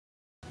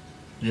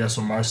Yeah,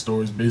 so my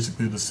story is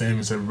basically the same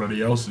as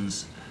everybody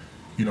else's.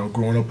 You know,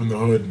 growing up in the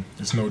hood,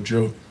 it's no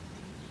joke.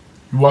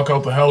 You walk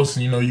out the house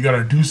and you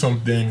gotta do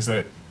some things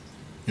that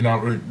you're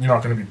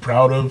not gonna be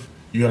proud of.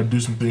 You gotta do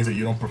some things that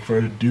you don't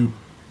prefer to do.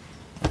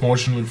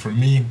 Fortunately for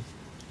me,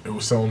 it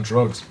was selling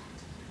drugs.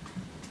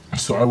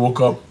 So I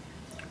woke up,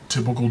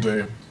 typical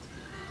day,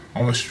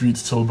 on the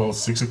streets till about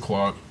 6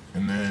 o'clock,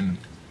 and then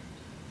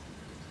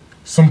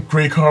some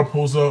gray car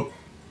pulls up.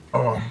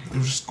 It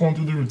was just going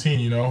through the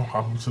routine,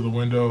 hop up to the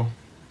window,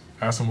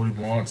 ask him what he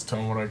wants, tell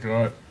him what I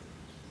got,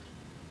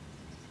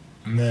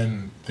 and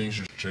then things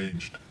just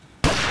changed.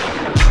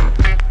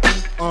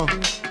 Uh,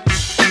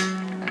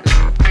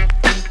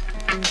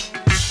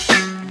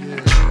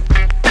 yeah.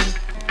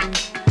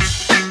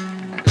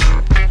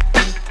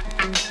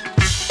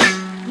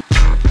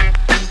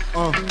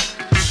 Uh.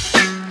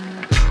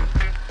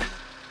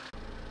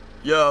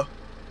 Yo,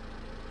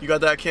 you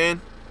got that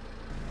can?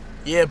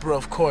 Yeah, bro,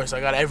 of course.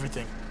 I got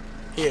everything.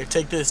 Here,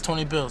 take this,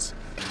 20 bills.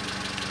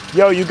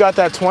 Yo, you got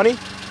that 20?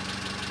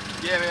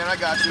 Yeah, man, I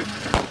got you.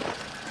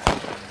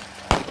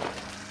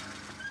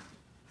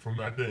 From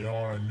that day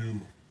on, I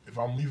knew if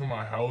I'm leaving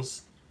my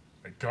house,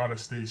 I gotta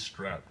stay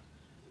strapped.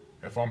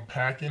 If I'm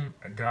packing,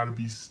 I gotta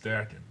be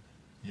stacking.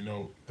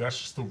 That's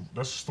just the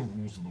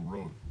rules of the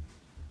road.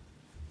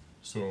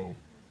 So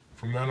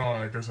from then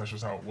on, I guess that's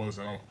just how it was.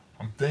 And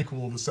I'm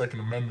thankful of the Second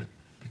Amendment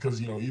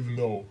because even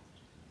though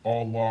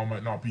all law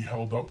might not be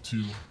held up to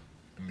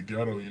in the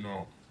ghetto,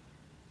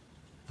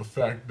 the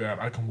fact that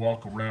I can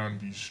walk around and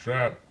be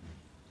strapped,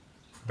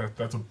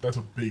 that's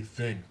a big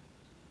thing,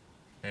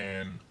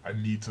 and I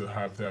need to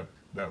have that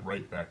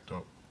right backed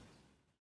up.